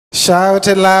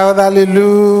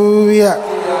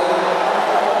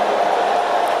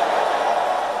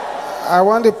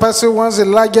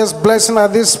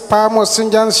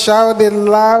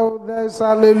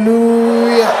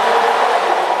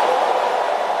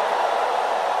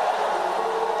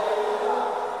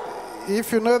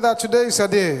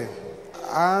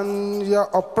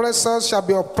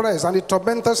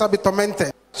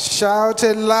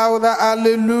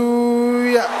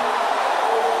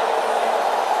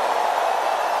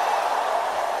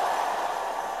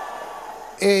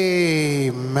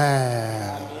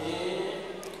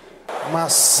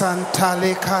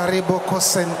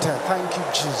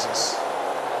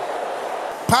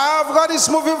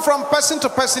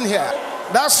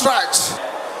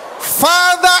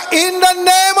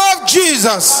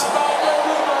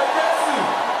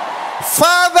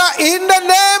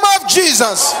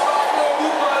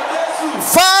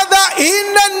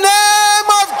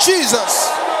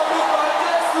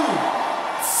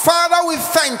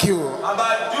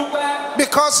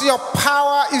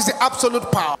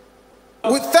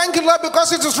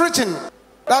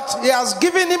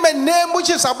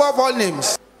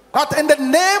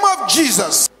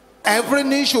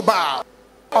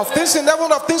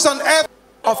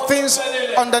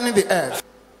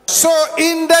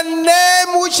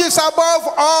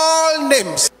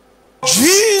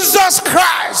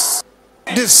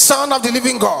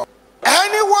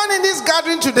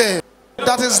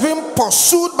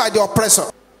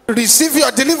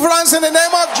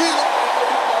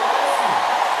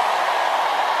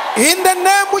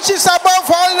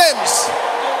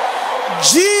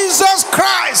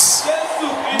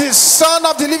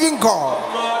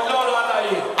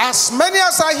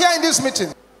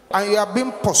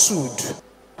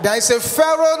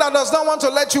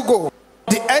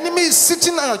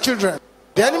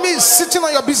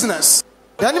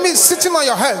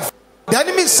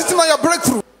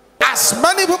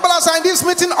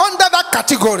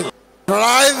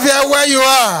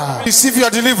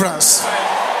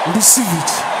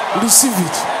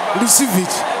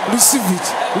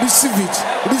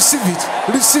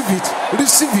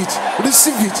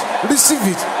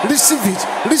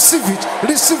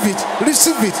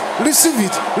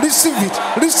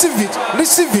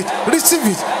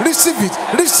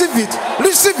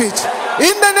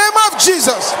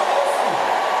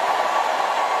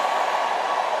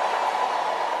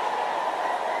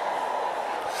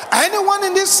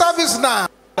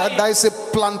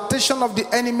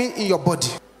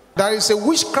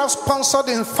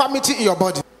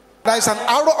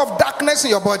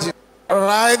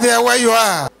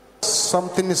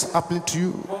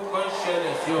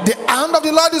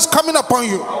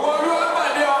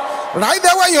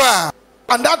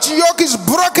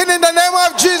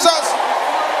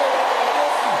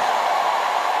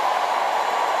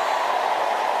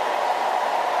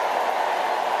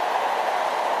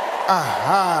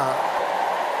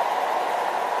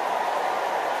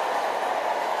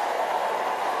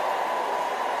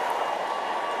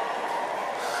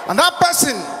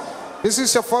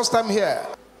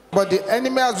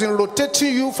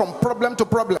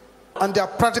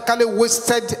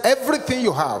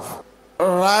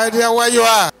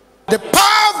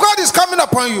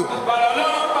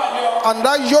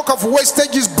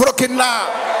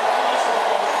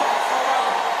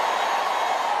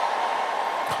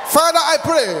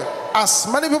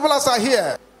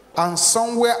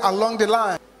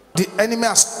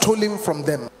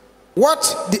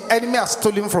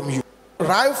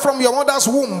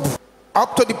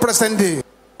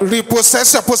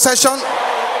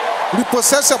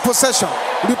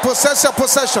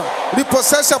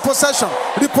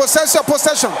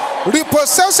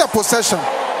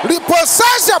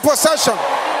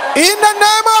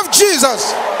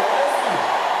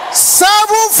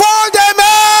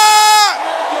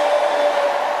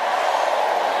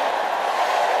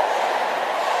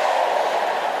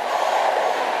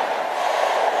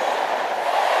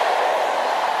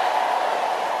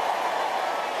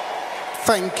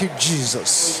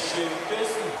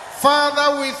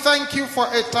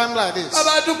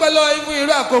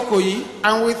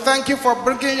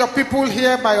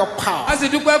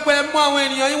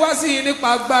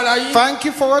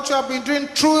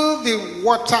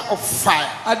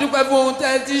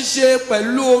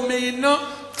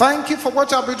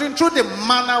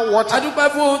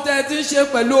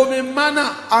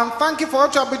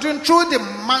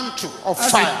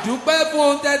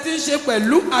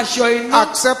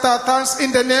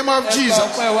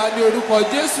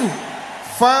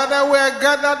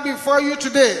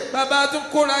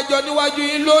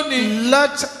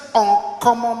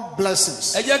uncommon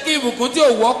blessings, ẹ jẹ́ kí ìbùkún tí ò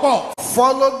wọ́pọ̀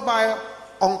followed by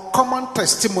uncommon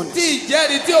testimonies, tí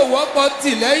ìjẹ́rìí tí ò wọ́pọ̀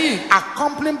tì lẹ́yìn,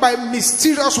 accompanied by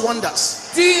mysterious wonders,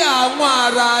 tí àwọn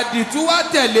àrà àdìtú wá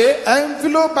tẹ̀lé,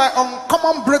 enveloped by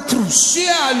uncommon breakthroughs, tí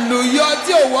àlùyọ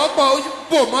tí ò wọ́pọ̀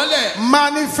bò mọ́lẹ̀.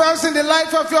 manifest in the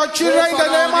life of your children in the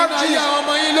name of Jesus.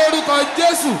 ọmọ yín lórúkọ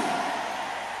Jésù.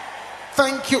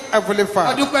 Thank you, Heavenly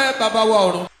Father. Adúpẹ́ bàbá wa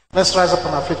ọ̀run. Let's rise up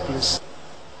on our feet, please.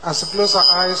 As we close our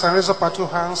eyes and raise up our two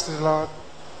hands to the Lord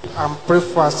and pray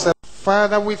for ourselves.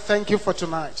 Father, we thank you for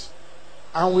tonight.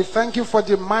 And we thank you for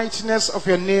the mightiness of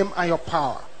your name and your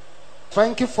power.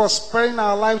 Thank you for sparing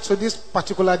our life to this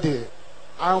particular day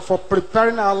and for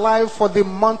preparing our life for the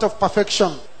month of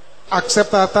perfection.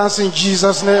 Accept our thanks in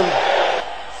Jesus' name.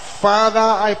 Father,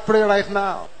 I pray right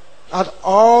now that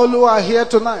all who are here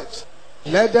tonight,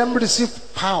 let them receive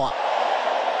power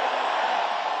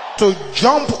to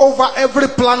jump over every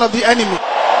plan of the enemy.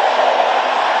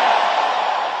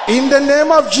 In the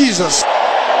name of Jesus.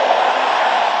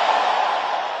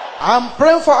 I'm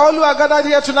praying for all who are gathered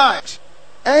here tonight.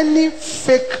 Any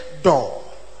fake door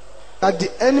that the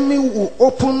enemy will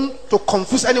open to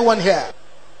confuse anyone here,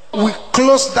 we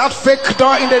close that fake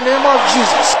door in the name of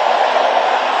Jesus.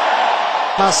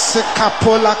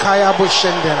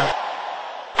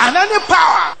 And any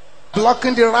power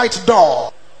blocking the right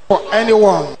door for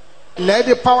anyone, let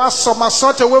the power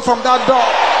somersault away from that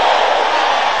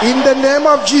door in the name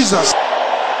of Jesus.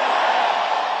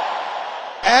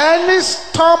 Any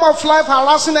storm of life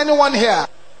harassing anyone here,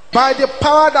 by the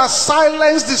power that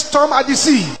silenced the storm at the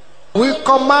sea, we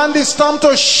command the storm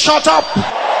to shut up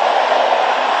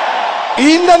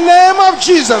in the name of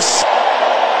Jesus.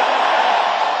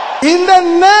 In the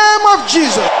name of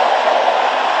Jesus.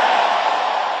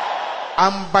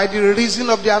 And by the reason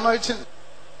of the anointing,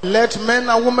 let men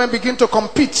and women begin to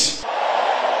compete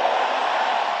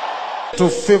to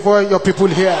favor your people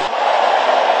here.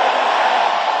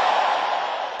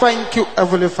 Thank you,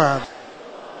 Heavenly Father.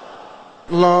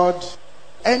 Lord,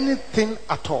 anything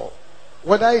at all,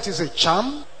 whether it is a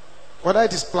charm, whether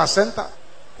it is placenta,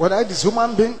 whether it is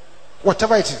human being,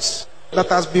 whatever it is that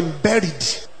has been buried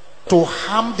to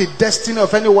harm the destiny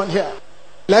of anyone here,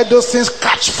 let those things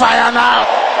catch fire now.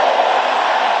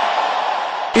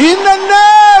 In the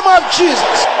name of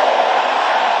Jesus.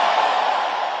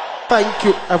 Thank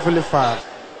you, Heavenly Father.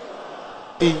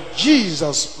 In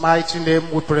Jesus' mighty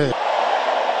name we pray.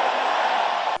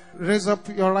 Raise up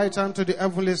your right hand to the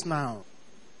heavens now.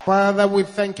 Father, we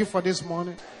thank you for this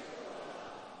morning.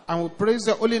 And we praise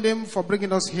the holy name for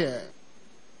bringing us here.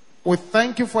 We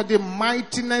thank you for the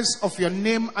mightiness of your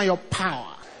name and your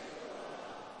power.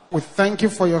 We thank you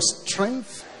for your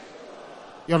strength,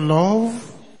 your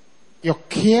love, your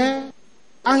care,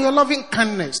 and your loving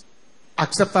kindness.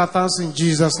 Accept our thanks in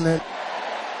Jesus' name.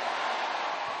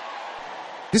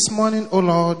 This morning, O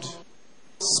Lord,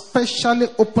 specially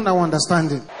open our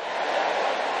understanding.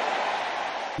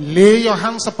 Lay your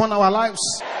hands upon our lives.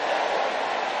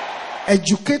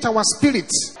 Educate our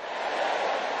spirits.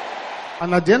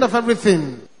 And at the end of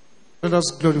everything, let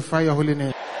us glorify your holy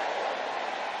name.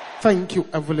 Thank you,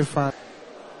 Heavenly Father.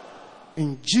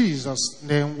 In Jesus'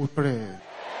 name we pray.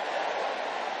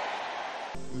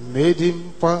 Made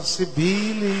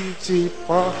impossibility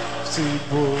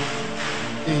possible.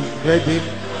 He made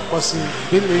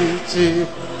impossibility.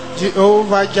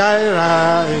 Jehovah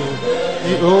Jireh,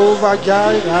 Jehovah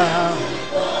Jireh,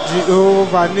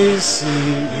 Jehovah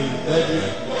Nissi,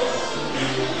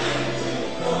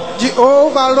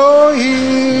 Jehovah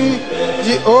Rohi,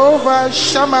 Jehovah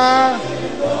Shammah,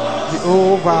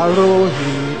 Jehovah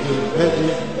Rohi.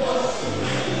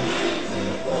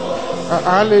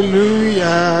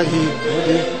 Hallelujah, he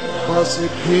made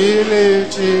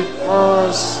impossibility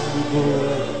possible,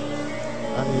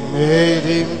 and he made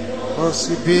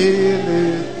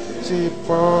impossibility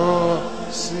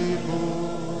possible.